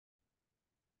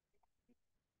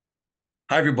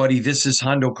Hi, everybody. This is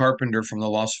Hondo Carpenter from the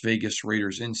Las Vegas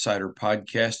Raiders Insider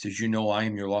Podcast. As you know, I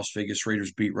am your Las Vegas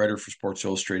Raiders beat writer for Sports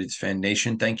Illustrated's Fan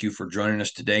Nation. Thank you for joining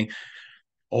us today.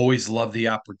 Always love the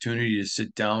opportunity to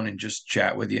sit down and just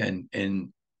chat with you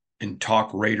and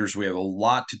talk Raiders. We have a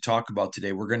lot to talk about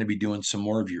today. We're going to be doing some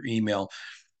more of your email,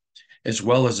 as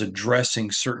well as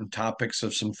addressing certain topics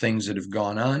of some things that have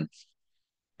gone on,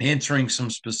 answering some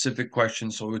specific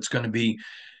questions. So it's going to be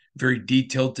very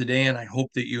detailed today, and I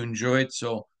hope that you enjoy it.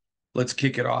 So let's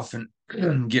kick it off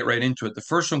and get right into it. The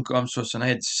first one comes to us, and I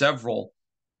had several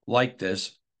like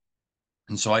this.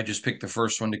 And so I just picked the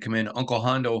first one to come in. Uncle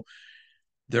Hondo,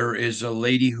 there is a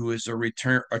lady who is a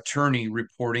return attorney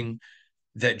reporting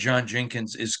that John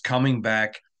Jenkins is coming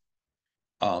back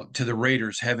to the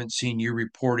Raiders. Haven't seen you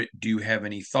report it. Do you have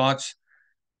any thoughts?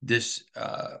 This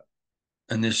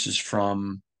and this is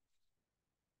from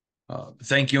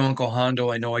thank you, Uncle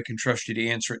Hondo. I know I can trust you to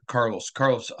answer it. Carlos.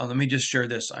 Carlos, let me just share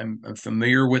this. I'm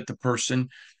familiar with the person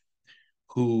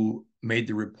who made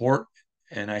the report,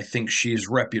 and I think she is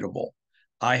reputable.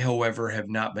 I, however, have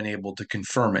not been able to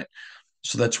confirm it.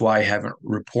 So that's why I haven't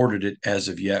reported it as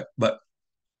of yet. But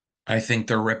I think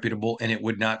they're reputable, and it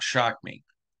would not shock me.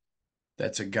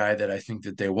 That's a guy that I think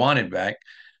that they wanted back,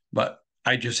 but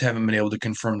I just haven't been able to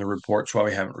confirm the report, so I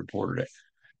haven't reported it.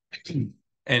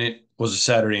 And it was a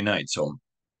Saturday night, so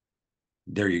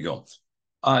there you go.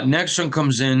 Next one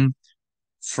comes in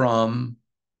from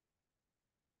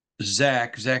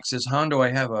Zach. Zach says, Hondo, I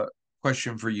have a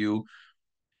question for you.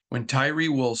 When Tyree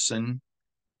Wilson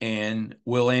and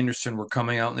Will Anderson were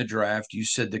coming out in the draft, you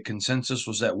said the consensus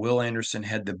was that Will Anderson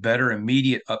had the better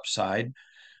immediate upside,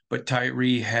 but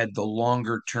Tyree had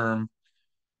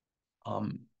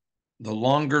um, the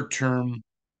longer term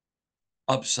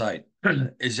upside.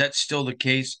 Is that still the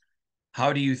case?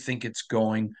 How do you think it's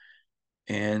going?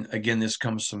 And again, this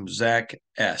comes from Zach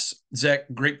S. Zach,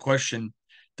 great question.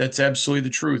 That's absolutely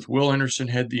the truth. Will Anderson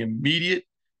had the immediate,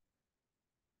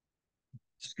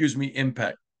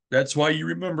 impact. That's why you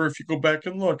remember if you go back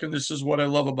and look, and this is what I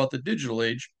love about the digital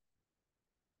age,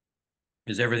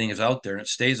 is everything is out there and it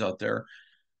stays out there.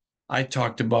 I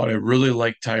talked about I really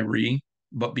like Tyree,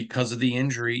 but because of the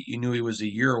injury, you knew he was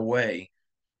a year away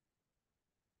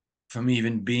from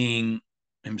even being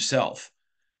himself,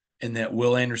 and that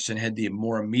Will Anderson had the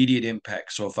more immediate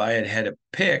impact. So if I had had a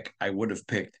pick, I would have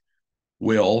picked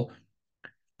Will.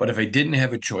 But if I didn't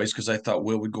have a choice, because I thought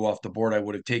Will would go off the board, I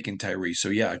would have taken Tyree. So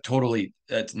yeah, totally,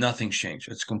 that's nothing's changed.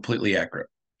 It's completely accurate.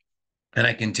 And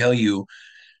I can tell you,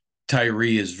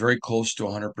 Tyree is very close to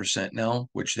 100% now,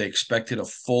 which they expected a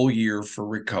full year for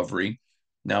recovery.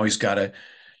 Now he's got to,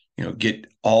 get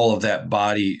all of that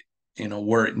body,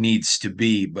 where it needs to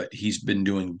be. But he's been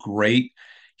doing great.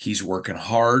 He's working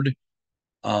hard.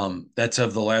 That's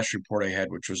of the last report I had,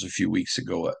 which was a few weeks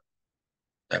ago.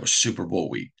 That was Super Bowl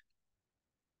week.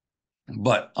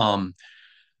 But that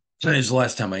is the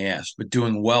last time I asked. But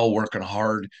doing well, working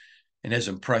hard, and has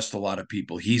impressed a lot of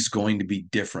people. He's going to be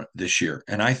different this year.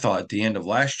 And I thought at the end of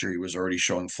last year, he was already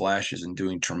showing flashes and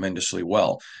doing tremendously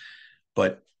well.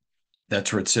 But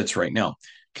that's where it sits right now.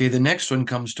 Okay, the next one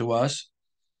comes to us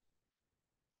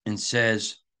and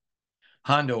says,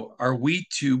 Hondo, are we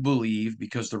to believe,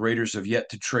 because the Raiders have yet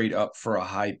to trade up for a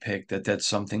high pick, that that's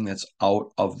something that's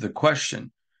out of the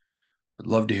question? I'd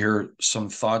love to hear some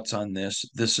thoughts on this.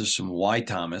 This is some Y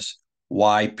Thomas,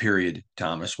 Y period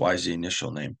Thomas. Y is the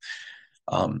initial name.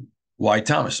 Why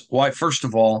Thomas? Why, first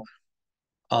of all,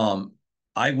 um,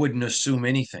 I wouldn't assume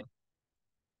anything.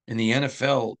 In the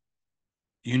NFL,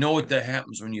 you know what that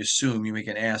happens when you assume, you make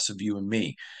an ass of you and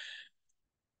me.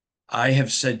 I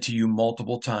have said to you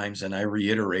multiple times, and I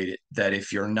reiterate it, that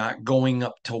if you're not going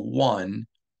up to one,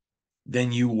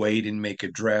 then you wait and make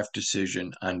a draft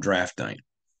decision on draft night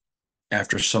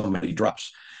after somebody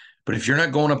drops. But if you're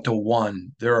not going up to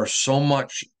one, there are so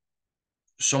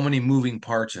many moving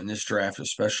parts in this draft,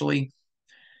 especially,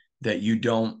 that you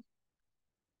don't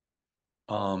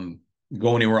um,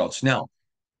 go anywhere else. Now,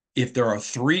 if there are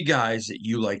three guys that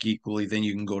you like equally, then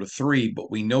you can go to three,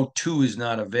 but we know two is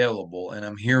not available, and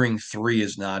I'm hearing three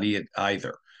is not it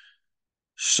either.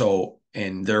 So,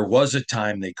 and there was a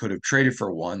time they could have traded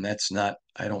for one. That's not,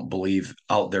 I don't believe,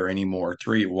 out there anymore.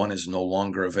 Three, one is no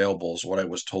longer available, is what I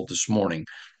was told this morning.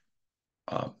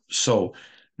 So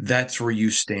that's where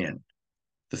you stand.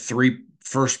 The three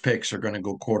first picks are going to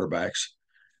go quarterbacks.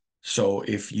 So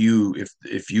if you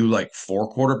like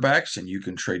four quarterbacks and you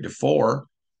can trade to four,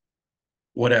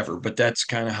 whatever. But that's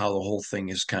kind of how the whole thing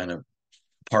is kind of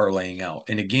parlaying out.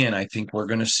 And again, I think we're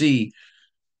going to see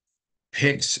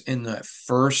picks in the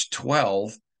first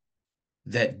 12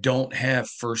 that don't have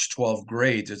first 12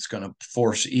 grades, it's going to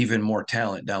force even more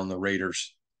talent down the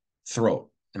Raiders' throat.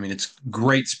 I mean, it's a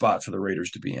great spot for the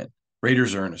Raiders to be in.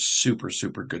 Raiders are in a super,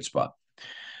 super good spot.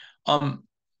 Um,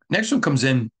 Next one comes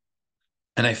in,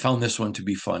 and I found this one to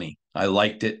be funny. I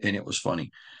liked it, and it was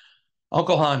funny.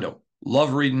 Uncle Hondo,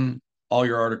 love reading all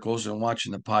your articles and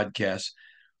watching the podcast,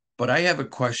 but I have a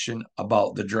question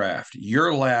about the draft.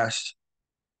 Your last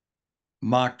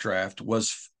mock draft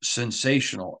was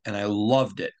sensational, and I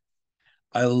loved it.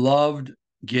 I loved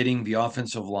getting the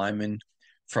offensive lineman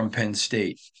from Penn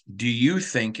State. Do you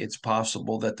think it's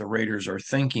possible that the Raiders are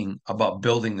thinking about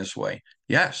building this way?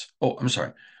 Yes. Oh, I'm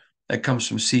sorry. That comes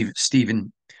from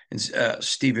Stephen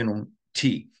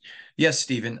T. Yes,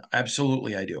 Stephen,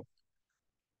 absolutely I do.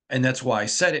 And that's why I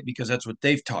said it, because that's what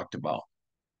they've talked about,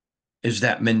 is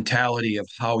that mentality of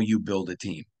how you build a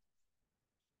team.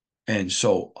 And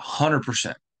so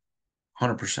 100%,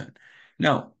 100%.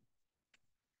 Now,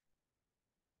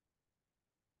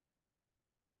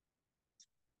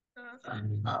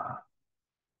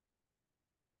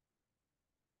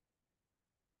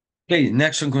 okay,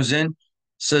 next one goes in,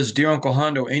 says, Dear Uncle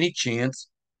Hondo, any chance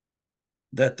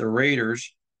that the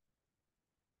Raiders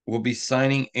will be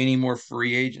signing any more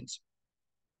free agents?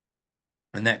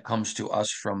 And that comes to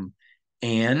us from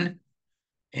Ann,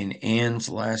 and Ann's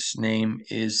last name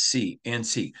is C. Ann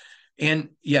C. And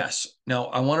yes, now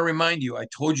I want to remind you, I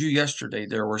told you yesterday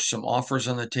there were some offers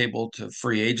on the table to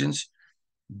free agents,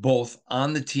 both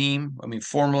on the team, I mean,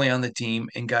 formerly on the team,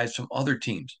 and guys from other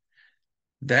teams.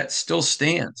 That still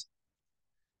stands.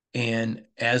 And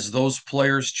as those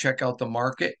players check out the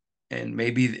market and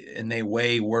they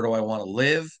weigh, where do I want to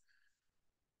live?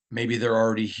 Maybe they're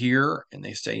already here and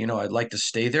they say, I'd like to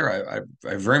stay there.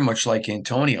 I very much like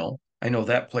Antonio. I know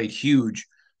that played huge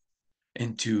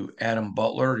into Adam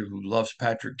Butler, who loves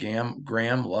Patrick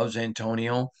Graham, loves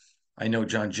Antonio. I know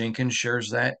John Jenkins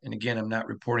shares that. And again, I'm not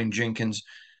reporting Jenkins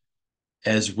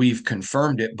as we've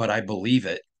confirmed it, but I believe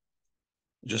it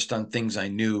just on things I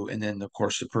knew. And then, of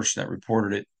course, the person that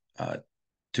reported it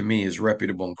to me is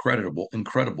reputable and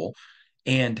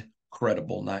and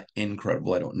credible, not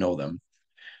incredible. I don't know them.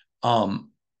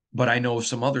 But I know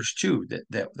some others too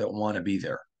that want to be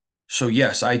there. So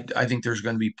yes, I think there's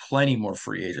going to be plenty more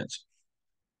free agents.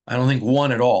 I don't think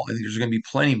one at all. I think there's going to be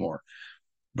plenty more.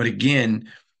 But again,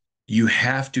 you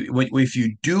have to, if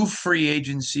you do free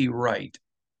agency right,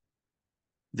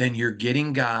 then you're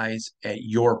getting guys at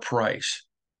your price.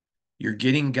 You're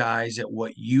getting guys at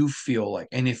what you feel like.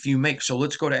 And if you make, so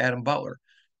let's go to Adam Butler.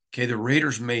 Okay, the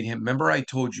Raiders made him. Remember, I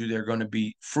told you they're going to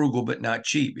be frugal, but not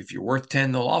cheap. If you're worth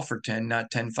 10, they'll offer 10,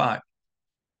 not 10.5.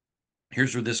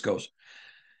 Here's where this goes.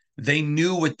 They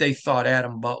knew what they thought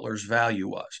Adam Butler's value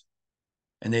was,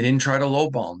 and they didn't try to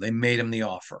lowball him. They made him the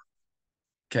offer.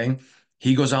 Okay.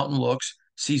 He goes out and looks,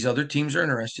 sees other teams are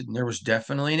interested, and there was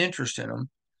definitely an interest in him.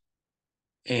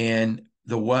 And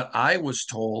what I was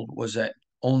told was that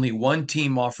only one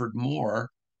team offered more,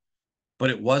 but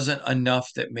it wasn't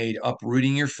enough that made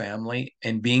uprooting your family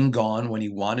and being gone when he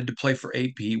wanted to play for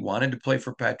AP, wanted to play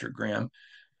for Patrick Graham.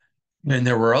 And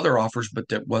there were other offers, but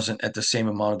that wasn't at the same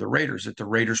amount of the Raiders, that the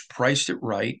Raiders priced it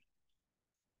right.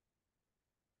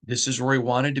 This is where he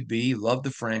wanted to be, loved the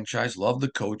franchise, loved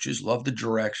the coaches, loved the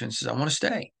direction. Says, I want to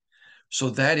stay. So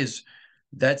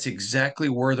that's exactly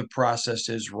where the process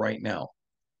is right now.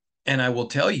 And I will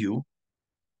tell you,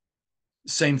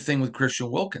 same thing with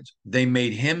Christian Wilkins. They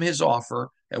made him his offer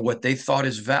at what they thought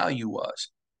his value was,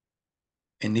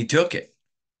 and he took it.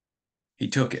 He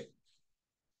took it.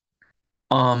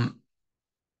 Um,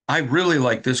 I really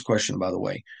like this question, by the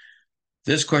way.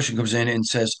 This question comes in and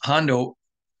says, Hondo,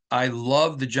 I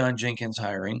love the John Jenkins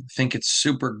hiring. Think it's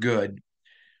super good.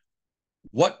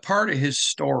 What part of his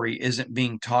story isn't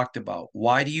being talked about?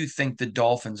 Why do you think the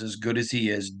Dolphins, as good as he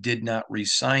is, did not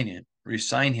resign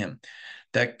him?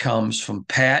 That comes from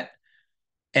Pat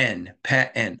N.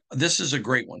 Pat N. This is a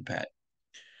great one, Pat.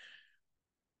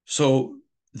 So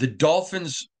the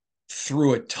Dolphins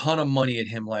threw a ton of money at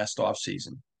him last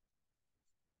offseason,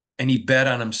 and he bet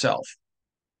on himself.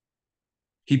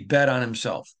 He bet on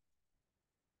himself.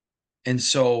 And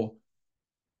so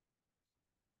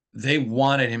they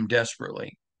wanted him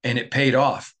desperately, and it paid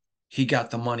off. He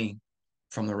got the money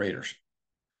from the Raiders.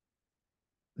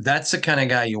 That's the kind of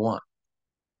guy you want.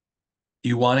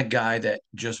 You want a guy that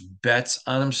just bets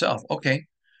on himself. Okay,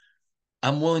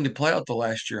 I'm willing to play out the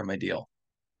last year of my deal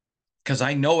because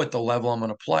I know at the level I'm going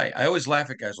to play. I always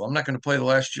laugh at guys. Well, I'm not going to play the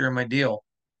last year of my deal.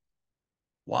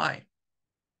 Why?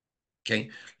 Okay,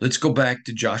 let's go back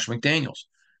to Josh McDaniels.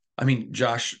 I mean,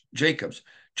 Josh Jacobs.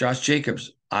 Josh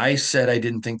Jacobs I said I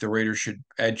didn't think the Raiders should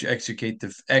execute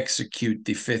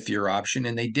the fifth year option,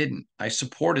 and they didn't. I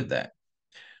supported that.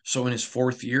 So in his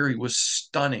fourth year, he was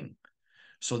stunning.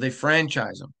 So they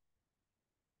franchise him.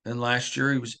 And last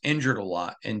year, he was injured a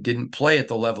lot and didn't play at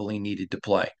the level he needed to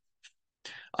play.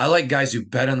 I like guys who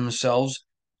bet on themselves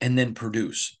and then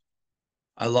produce.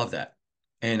 I love that.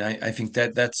 And I think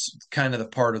that that's kind of the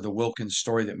part of the Wilkins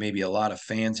story that maybe a lot of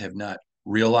fans have not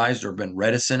realized or been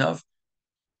reticent of,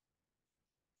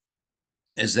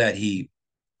 is that he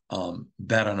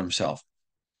bet on himself.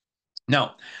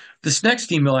 Now, this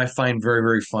next email I find very,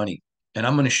 very funny. And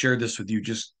I'm going to share this with you,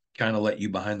 just kind of let you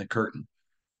behind the curtain.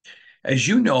 As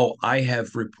you know, I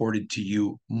have reported to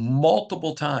you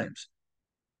multiple times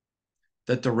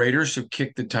that the Raiders have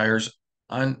kicked the tires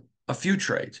on a few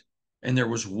trades. And there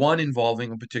was one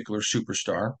involving a particular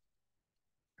superstar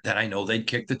that I know they'd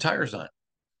kick the tires on.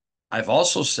 I've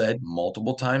also said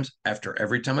multiple times after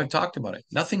every time I've talked about it,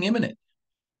 nothing imminent.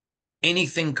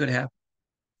 Anything could happen.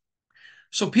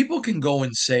 So people can go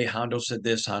and say, Hondo said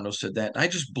this, Hondo said that. And I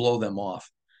just blow them off.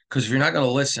 Because if you're not going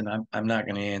to listen, I'm not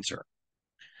going to answer.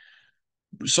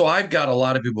 So I've got a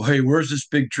lot of people, hey, where's this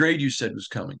big trade you said was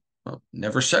coming? Well,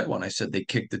 never said one. I said they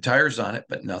kicked the tires on it,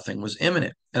 but nothing was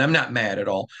imminent. And I'm not mad at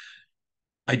all.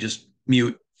 I just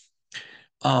mute.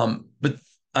 But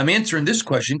I'm answering this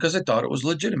question because I thought it was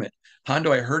legitimate.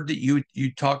 Hondo, I heard that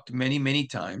you talked many, many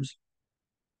times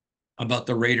about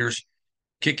the Raiders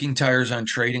kicking tires on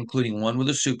trade, including one with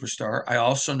a superstar. I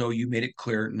also know you made it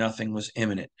clear nothing was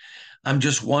imminent. I'm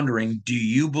just wondering, do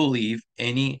you believe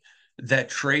any that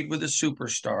trade with a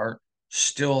superstar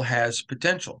still has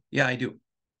potential? Yeah, I do.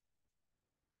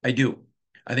 I do.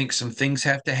 I think some things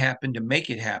have to happen to make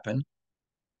it happen.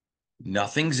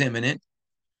 Nothing's imminent,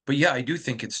 but yeah, I do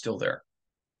think it's still there.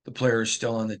 The player is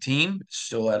still on the team,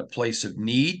 still at a place of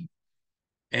need,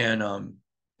 and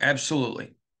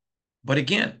absolutely. But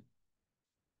again,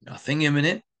 nothing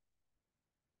imminent.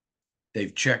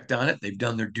 They've checked on it, they've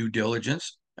done their due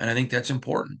diligence, and I think that's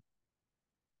important.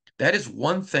 That is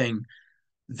one thing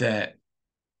that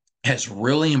has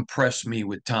really impressed me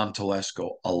with Tom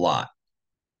Telesco a lot,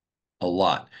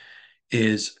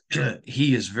 is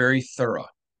he is very thorough.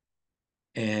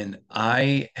 And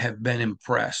I have been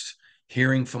impressed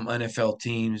hearing from NFL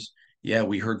teams. Yeah,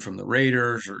 we heard from the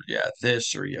Raiders, or yeah,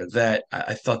 this, or yeah, that.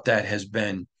 I thought that has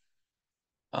been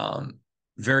um,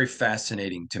 very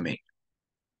fascinating to me.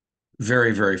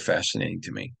 Very, very fascinating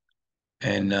to me.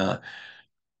 And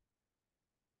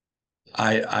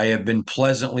I have been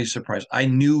pleasantly surprised. I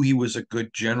knew he was a good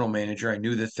general manager. I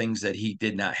knew the things that he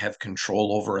did not have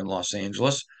control over in Los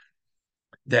Angeles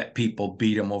that people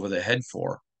beat him over the head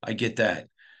for. I get that.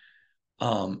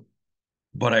 Um,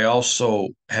 but I also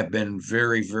have been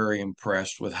very, very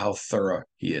impressed with how thorough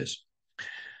he is.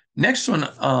 Next one,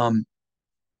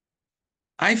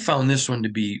 I found this one to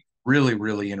be really,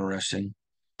 really interesting.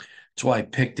 That's why I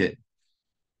picked it.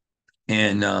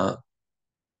 And I'll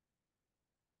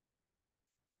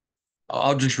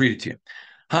just read it to you.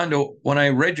 Hondo, when I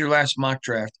read your last mock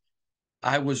draft,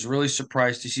 I was really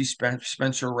surprised to see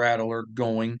Spencer Rattler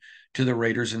going to the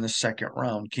Raiders in the second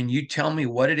round. Can you tell me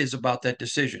what it is about that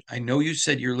decision? I know you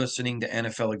said you're listening to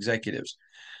NFL executives,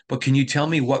 but can you tell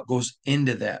me what goes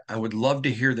into that? I would love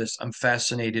to hear this. I'm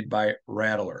fascinated by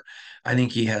Rattler. I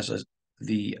think he has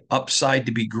the upside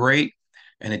to be great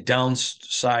and a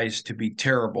downside to be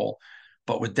terrible.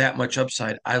 But with that much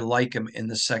upside, I like him in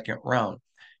the second round.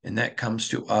 And that comes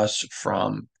to us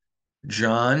from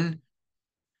John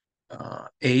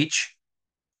H.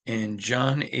 And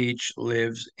John H.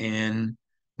 lives in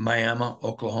Miami,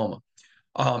 Oklahoma.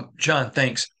 John,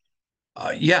 thanks.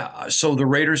 Yeah, so the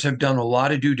Raiders have done a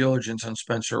lot of due diligence on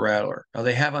Spencer Rattler. Now,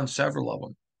 they have on several of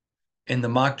them. In the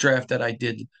mock draft that I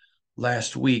did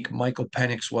last week, Michael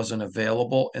Penix wasn't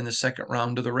available in the second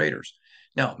round of the Raiders.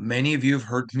 Now, many of you have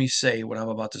heard me say what I'm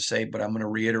about to say, but I'm going to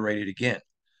reiterate it again.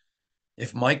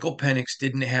 If Michael Penix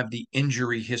didn't have the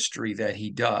injury history that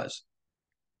he does,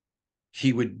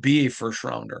 he would be a first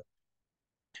rounder.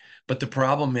 But the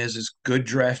problem is good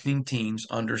drafting teams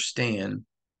understand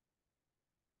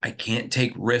I can't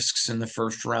take risks in the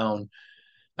first round.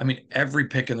 I mean, every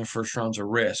pick in the first round is a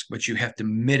risk, but you have to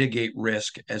mitigate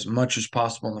risk as much as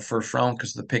possible in the first round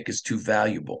because the pick is too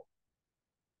valuable,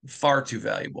 far too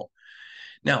valuable.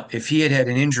 Now, if he had had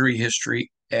an injury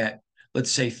history at,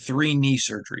 let's say, 3 knee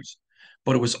surgeries,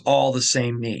 but it was all the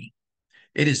same knee,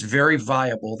 it is very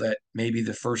viable that maybe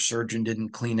the first surgeon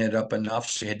didn't clean it up enough,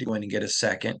 so he had to go in and get a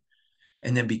second.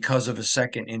 And then because of a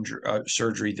second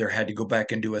surgery, there had to go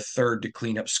back and do a third to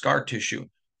clean up scar tissue.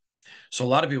 So a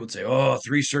lot of people would say, oh,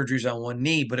 3 surgeries on 1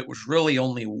 knee, but it was really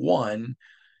only one.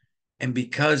 And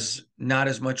because not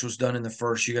as much was done in the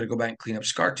first, you got to go back and clean up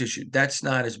scar tissue. That's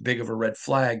not as big of a red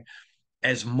flag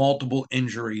as multiple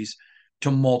injuries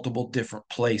to multiple different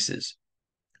places.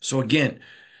 So again,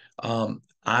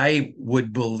 I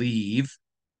would believe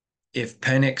if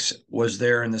Penix was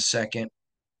there in the second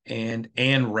and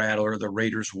Rattler, the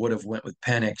Raiders would have went with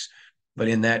Penix, but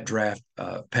in that draft,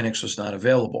 Penix was not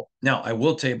available. Now, I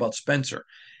will tell you about Spencer.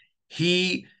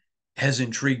 He has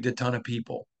intrigued a ton of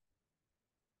people.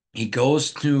 He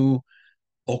goes to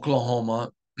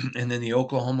Oklahoma, and then the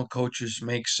Oklahoma coaches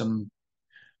make some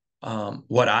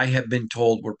what I have been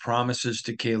told were promises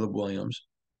to Caleb Williams.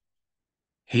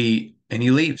 He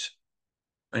leaves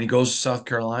and he goes to South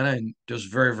Carolina and does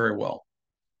very, very well.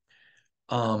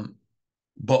 Um,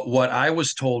 but what I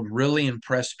was told really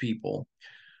impressed people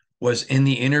was in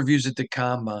the interviews at the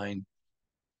combine,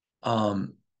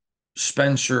 um,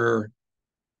 Spencer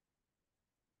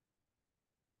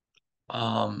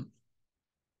um,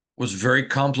 was very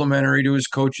complimentary to his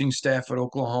coaching staff at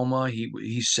Oklahoma.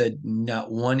 He said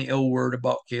not one ill word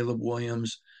about Caleb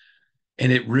Williams,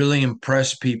 and it really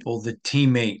impressed people the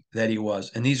teammate that he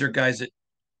was. And these are guys that,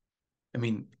 I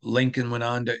mean, Lincoln went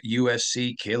on to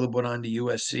USC, Caleb went on to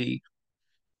USC,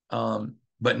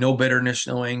 but no bitterness,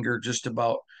 no anger, just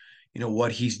about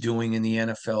what he's doing in the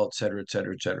NFL, et cetera, et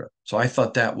cetera, et cetera. So I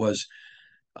thought that was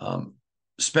um,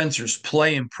 Spencer's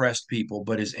play impressed people,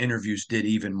 but his interviews did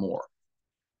even more.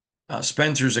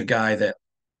 Spencer's a guy that,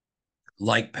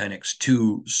 like Penix,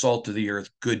 two salt of the earth,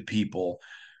 good people.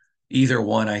 Either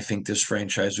one, I think this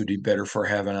franchise would be better for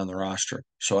having on the roster.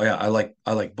 So yeah, I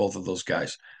like both of those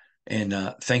guys,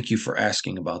 and thank you for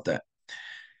asking about that.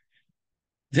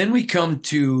 Then we come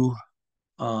to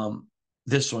um,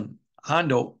 this one,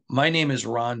 Hondo. My name is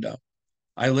Rhonda.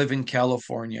 I live in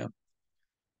California.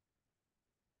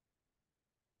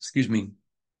 Excuse me.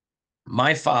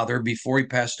 My father, before he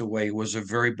passed away, was a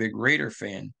very big Raider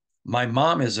fan. My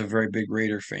mom is a very big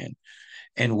Raider fan.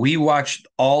 And we watched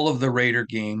all of the Raider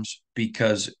games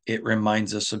because it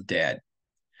reminds us of dad.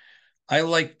 I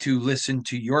like to listen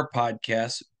to your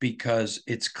podcast because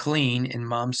it's clean, and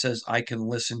mom says I can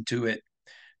listen to it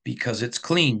because it's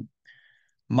clean.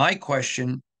 My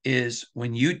question is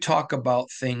when you talk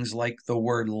about things like the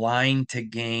word line to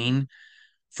gain,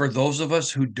 for those of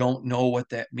us who don't know what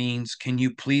that means, can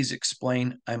you please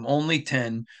explain? I'm only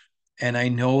 10 and I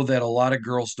know that a lot of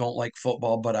girls don't like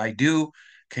football, but I do.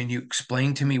 Can you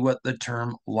explain to me what the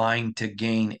term line to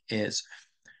gain is?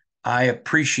 I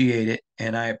appreciate it.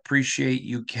 And I appreciate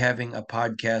you having a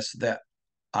podcast that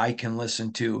I can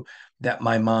listen to that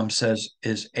my mom says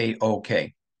is a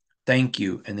okay. Thank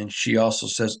you. And then she also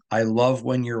says, I love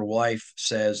when your wife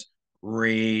says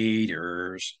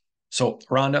Raiders. So,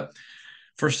 Rhonda,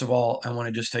 first of all, I want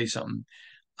to just tell you something.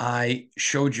 I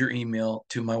showed your email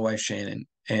to my wife, Shannon,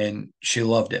 and she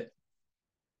loved it.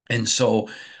 And so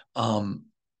um,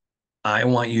 I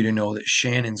want you to know that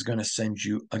Shannon's going to send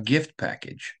you a gift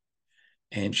package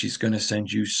and she's going to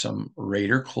send you some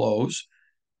Raider clothes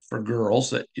for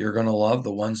girls that you're going to love,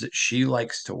 the ones that she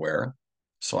likes to wear.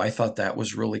 So I thought that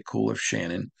was really cool of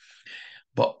Shannon.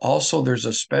 But also, there's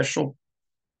a special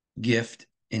gift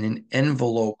in an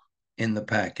envelope in the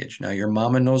package. Now, your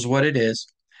mama knows what it is,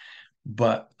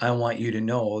 but I want you to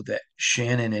know that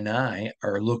Shannon and I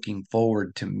are looking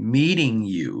forward to meeting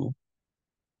you.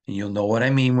 And you'll know what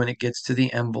I mean when it gets to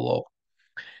the envelope.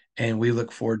 And we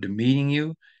look forward to meeting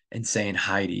you and saying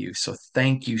hi to you. So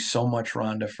thank you so much,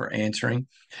 Rhonda, for answering.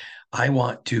 I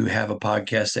want to have a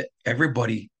podcast that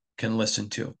everybody can listen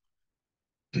to,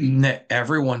 that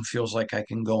everyone feels like I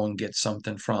can go and get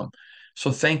something from.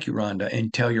 So thank you, Rhonda,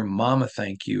 and tell your mama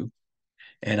thank you.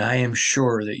 And I am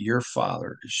sure that your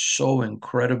father is so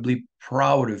incredibly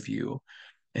proud of you.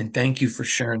 And thank you for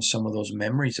sharing some of those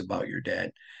memories about your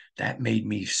dad. That made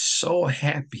me so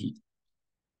happy.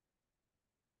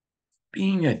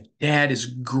 Being a dad is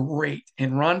great.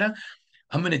 And Rhonda,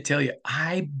 I'm going to tell you,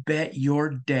 I bet your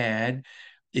dad,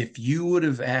 if you would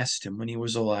have asked him when he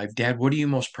was alive, Dad, what are you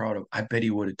most proud of? I bet he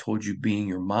would have told you being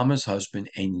your mama's husband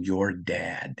and your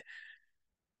dad.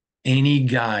 Any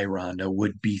guy, Rhonda,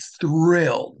 would be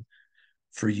thrilled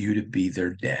for you to be their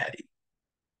daddy.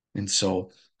 And so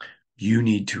you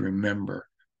need to remember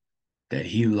that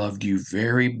he loved you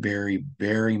very, very,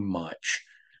 very much.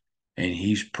 And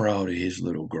he's proud of his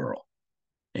little girl.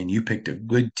 And you picked a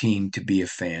good team to be a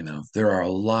fan of. There are a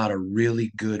lot of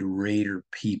really good Raider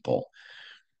people,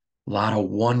 a lot of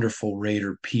wonderful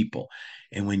Raider people.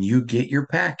 And when you get your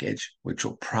package, which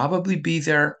will probably be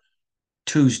there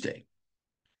Tuesday,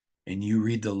 and you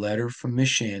read the letter from Miss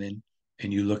Shannon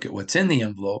and you look at what's in the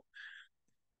envelope,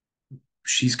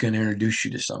 she's going to introduce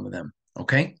you to some of them.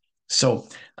 Okay. So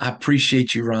I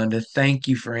appreciate you, Rhonda. Thank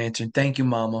you for answering. Thank you,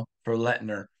 Mama, for letting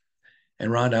her. And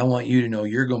Rhonda, I want you to know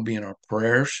you're going to be in our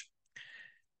prayers,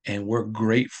 and we're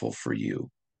grateful for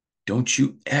you. Don't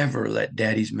you ever let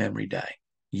Daddy's memory die.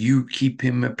 You keep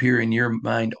him up here in your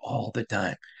mind all the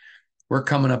time. We're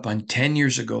coming up on 10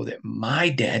 years ago that my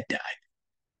dad died,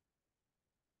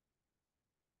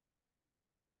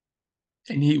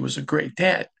 and he was a great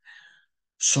dad.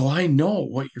 So I know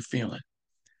what you're feeling.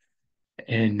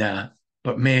 And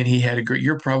but man, he had a great,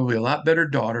 you're probably a lot better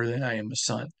daughter than I am a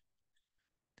son.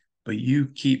 But you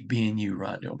keep being you,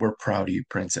 Rhonda. We're proud of you,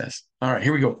 princess. All right,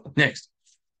 here we go. Next.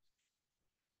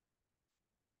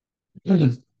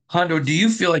 Hondo, do you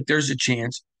feel like there's a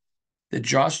chance that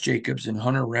Josh Jacobs and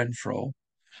Hunter Renfro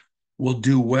will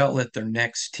do well at their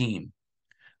next team?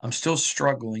 I'm still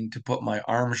struggling to put my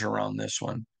arms around this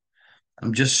one.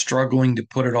 I'm just struggling to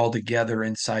put it all together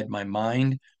inside my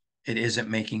mind. It isn't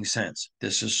making sense.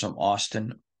 This is from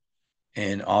Austin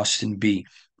and Austin B.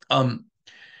 Um,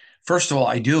 First of all,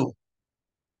 I do.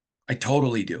 I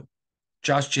totally do.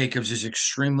 Josh Jacobs is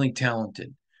extremely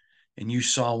talented. And you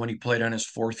saw when he played on his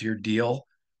fourth year deal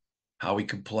how he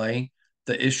could play.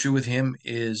 The issue with him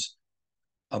is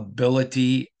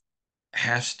ability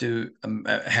has to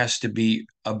be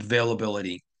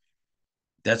availability.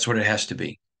 That's what it has to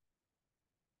be.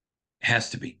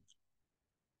 Has to be.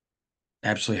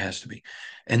 Absolutely has to be.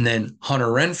 And then Hunter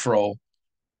Renfro,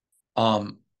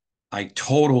 um, I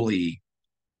totally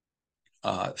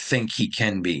think he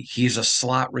can be. He's a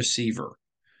slot receiver.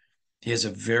 He has a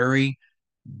very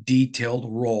detailed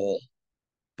role,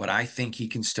 but I think he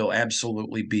can still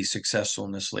absolutely be successful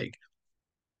in this league.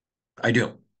 I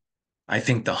do. I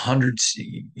think the 100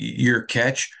 year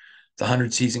catch, the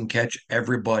 100 season catch,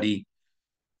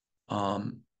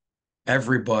 um,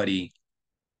 everybody,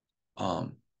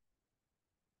 um,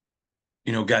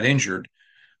 got injured.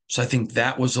 So I think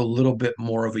that was a little bit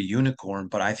more of a unicorn,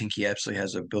 but I think he absolutely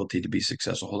has the ability to be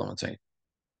successful. Hold on one second.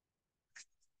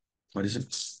 What is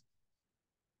it?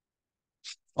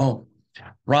 Oh,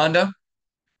 Rhonda,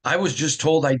 I was just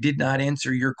told I did not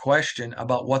answer your question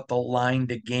about what the line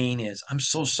to gain is. I'm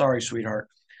so sorry, sweetheart.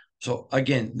 So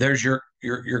again, there's your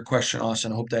question,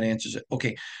 Austin. I hope that answers it.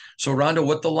 Okay. So Rhonda,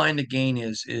 what the line to gain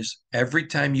is every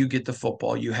time you get the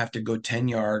football, you have to go 10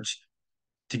 yards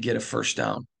to get a first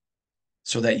down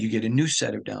so that you get a new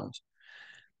set of downs.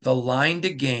 The line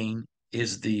to gain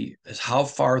is how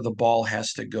far the ball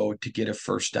has to go to get a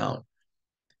first down.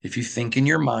 If you think in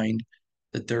your mind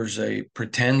that there's a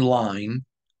pretend line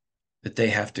that they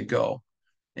have to go.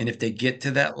 And if they get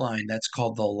to that line, that's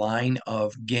called the line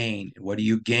of gain. What do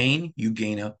you gain? You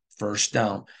gain a first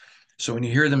down. So when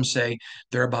you hear them say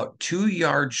they're about 2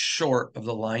 yards short of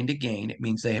the line to gain, it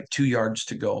means they have 2 yards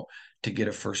to go to get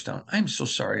a first down. I'm so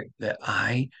sorry that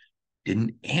I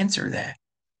didn't answer that.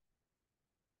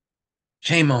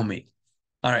 Shame on me.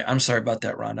 All right, I'm sorry about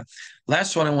that, Rhonda.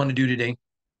 Last one I want to do today,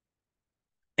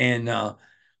 and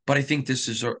but I think this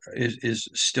is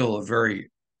still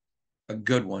a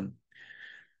good one.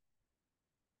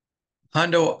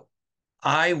 Hondo,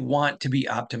 I want to be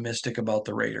optimistic about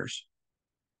the Raiders.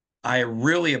 I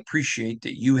really appreciate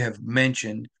that you have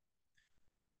mentioned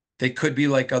they could be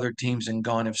like other teams and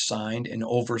gone have signed and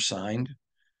oversigned.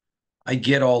 I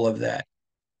get all of that.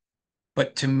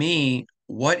 But to me,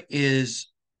 what is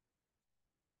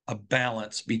a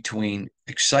balance between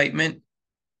excitement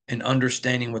and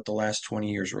understanding what the last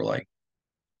 20 years were like?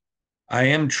 I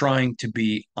am trying to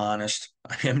be honest.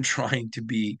 I am trying to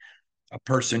be a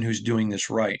person who's doing this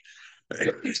right.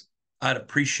 I'd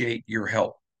appreciate your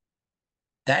help.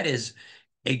 That is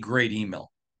a great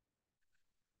email.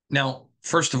 Now,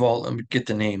 first of all, let me get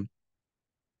the name.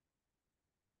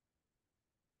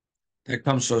 There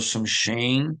comes to some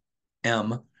Shane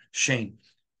M. Shane.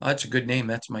 Oh, that's a good name.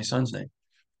 That's my son's name.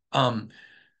 Um,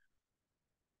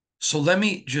 so let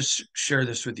me just share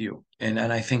this with you, and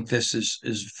I think this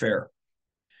is fair.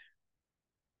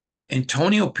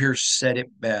 Antonio Pierce said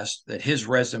it best that his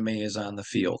resume is on the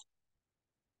field.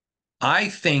 I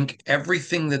think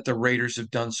everything that the Raiders have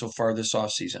done so far this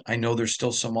offseason, I know there's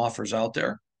still some offers out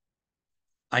there.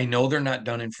 I know they're not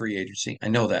done in free agency. I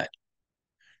know that.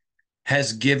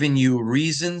 Has given you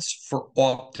reasons for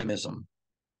optimism.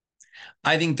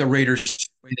 I think the Raiders,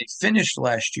 the way they finished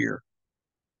last year,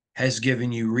 has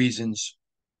given you reasons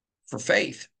for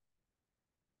faith.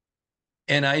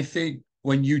 And I think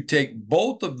when you take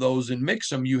both of those and mix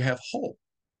them, you have hope.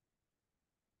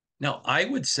 Now, I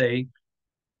would say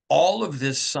all of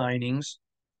this signings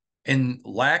and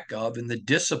lack of and the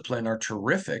discipline are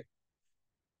terrific,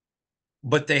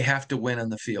 but they have to win on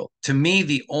the field. To me,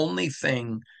 the only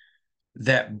thing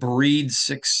that breeds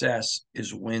success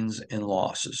is wins and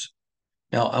losses.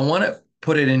 Now, I want to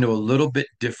put it into a little bit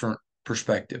different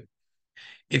perspective.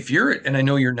 If you're, and I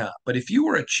know you're not, but if you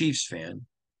were a Chiefs fan,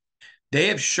 they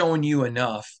have shown you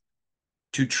enough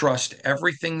to trust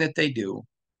everything that they do.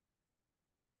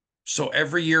 So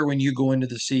every year when you go into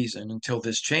the season until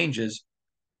this changes,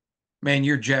 man,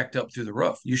 you're jacked up through the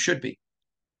roof. You should be.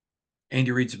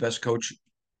 Andy Reid's the best coach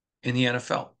in the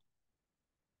NFL.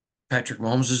 Patrick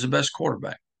Mahomes is the best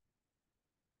quarterback.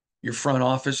 Your front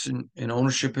office and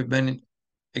ownership have been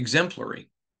exemplary.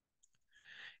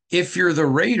 If you're the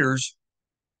Raiders,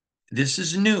 this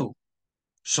is new.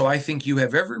 So I think you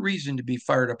have every reason to be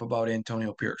fired up about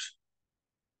Antonio Pierce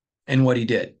and what he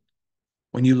did.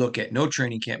 When you look at no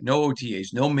training camp, no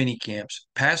OTAs, no mini camps,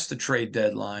 past the trade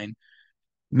deadline,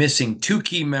 missing two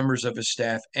key members of his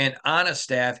staff, and on a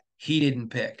staff he didn't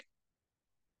pick.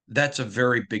 That's a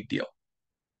very big deal.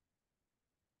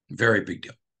 Very big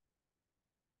deal.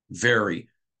 Very,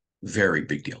 very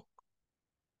big deal.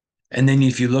 And then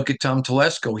if you look at Tom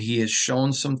Telesco, he has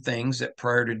shown some things that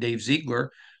prior to Dave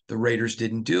Ziegler, the Raiders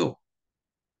didn't do.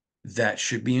 That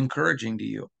should be encouraging to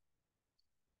you.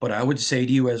 But I would say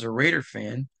to you as a Raider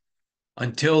fan,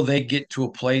 until they get to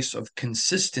a place of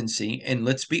consistency, and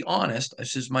let's be honest,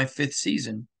 this is my fifth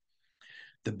season.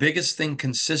 The biggest thing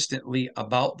consistently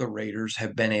about the Raiders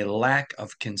have been a lack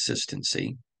of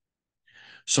consistency.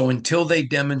 So until they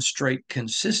demonstrate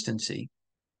consistency,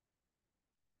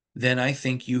 then I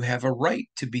think you have a right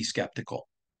to be skeptical.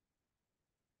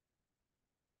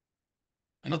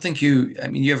 I don't think I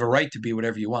mean, you have a right to be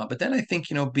whatever you want. But then I think,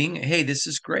 being, hey, this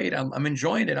is great. I'm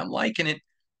enjoying it. I'm liking it.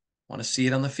 I want to see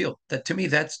it on the field. That to me,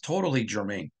 that's totally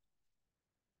germane.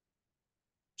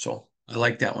 So I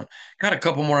like that one. Got a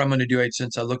couple more I'm going to do it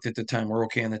since I looked at the time. We're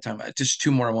okay on the time. Just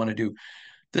two more I want to do.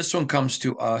 This one comes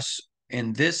to us,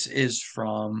 and this is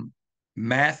from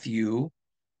Matthew.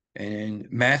 And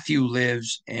Matthew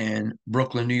lives in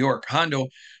Brooklyn, New York. Hondo,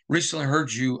 recently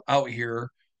heard you out here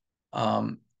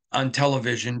um, on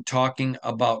television talking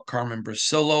about Carmen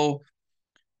Brasillo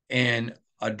and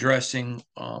addressing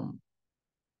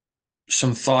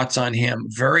some thoughts on him.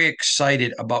 Very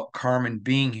excited about Carmen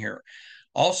being here.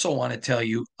 Also, want to tell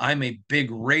you, I'm a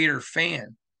big Raider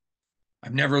fan.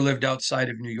 I've never lived outside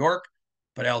of New York,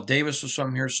 but Al Davis was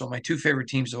from here. So my two favorite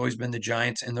teams have always been the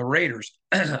Giants and the Raiders.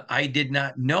 I did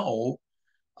not know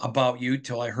about you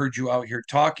till I heard you out here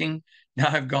talking. Now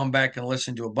I've gone back and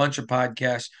listened to a bunch of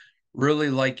podcasts. Really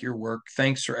like your work.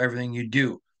 Thanks for everything you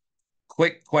do.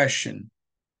 Quick question.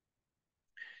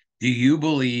 Do you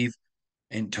believe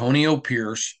Antonio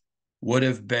Pierce would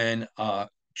have been a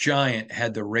Giant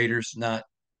had the Raiders not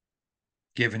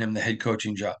given him the head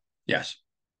coaching job? Yes.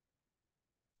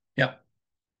 Yep.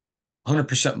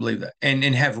 100% believe that. And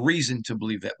have reason to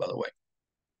believe that, by the way.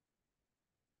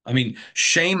 I mean,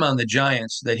 shame on the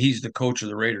Giants that he's the coach of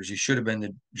the Raiders. He should have been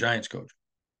the Giants coach.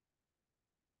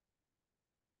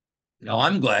 Now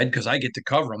I'm glad because I get to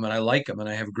cover him and I like him and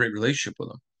I have a great relationship with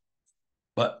him.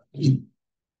 But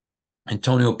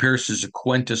Antonio Pierce is a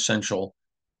quintessential,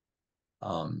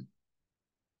 um,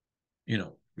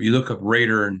 you look up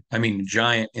Raider and I mean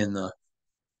Giant in the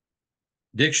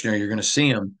dictionary, you're going to see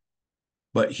him.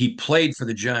 But he played for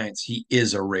the Giants. He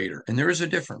is a Raider, and there is a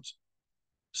difference.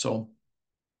 So,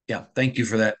 yeah, thank you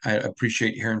for that. I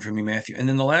appreciate hearing from you, Matthew. And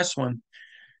then the last one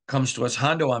comes to us,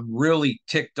 Hondo. I'm really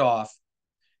ticked off,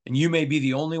 and you may be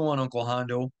the only one, Uncle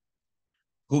Hondo,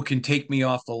 who can take me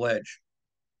off the ledge.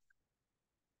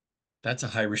 That's a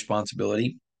high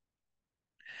responsibility.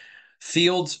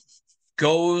 Fields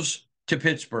goes to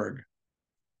Pittsburgh.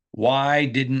 Why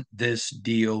didn't this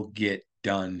deal get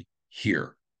done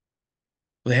here?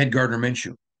 Well, they had Gardner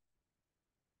Minshew.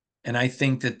 And I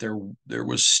think that there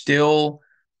was still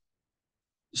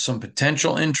some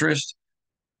potential interest,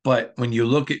 but when you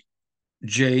look at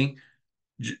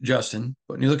Justin,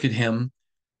 when you look at him,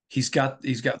 he's got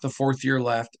the fourth year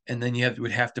left, and then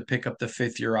would have to pick up the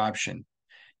fifth year option.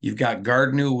 You've got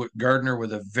Gardner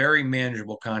with a very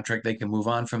manageable contract. They can move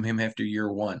on from him after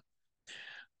year one.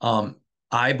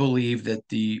 I believe that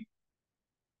the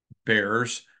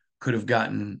Bears could have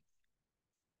gotten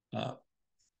uh,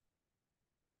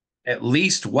 at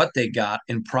least what they got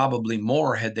and probably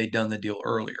more had they done the deal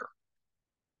earlier.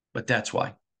 But that's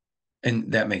why.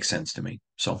 And that makes sense to me.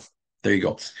 So there you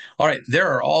go. All right.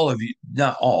 There are all of you,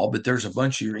 not all, but there's a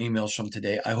bunch of your emails from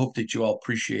today. I hope that you all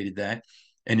appreciated that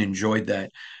and enjoyed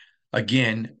that.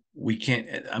 Again, we can't,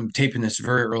 I'm taping this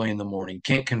very early in the morning.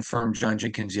 Can't confirm John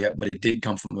Jenkins yet, but it did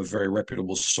come from a very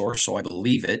reputable source. So I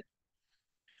believe it.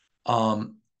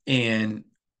 And,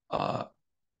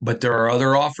 but there are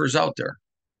other offers out there.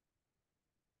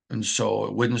 And so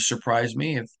it wouldn't surprise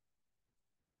me if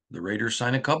the Raiders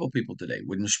sign a couple people today.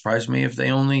 Wouldn't surprise me if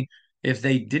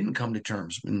they didn't come to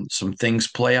terms and some things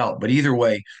play out. But either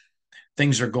way,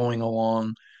 things are going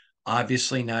along,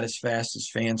 obviously not as fast as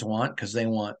fans want because they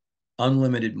want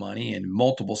unlimited money and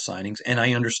multiple signings. And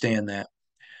I understand that,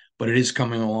 but it is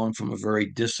coming along from a very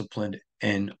disciplined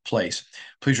and place.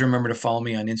 Please remember to follow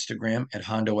me on Instagram at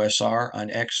Hondo SR, on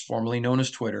X, formerly known as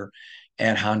Twitter,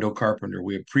 at Hondo Carpenter.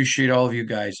 We appreciate all of you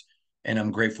guys, and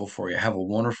I'm grateful for you. Have a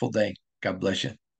wonderful day. God bless you.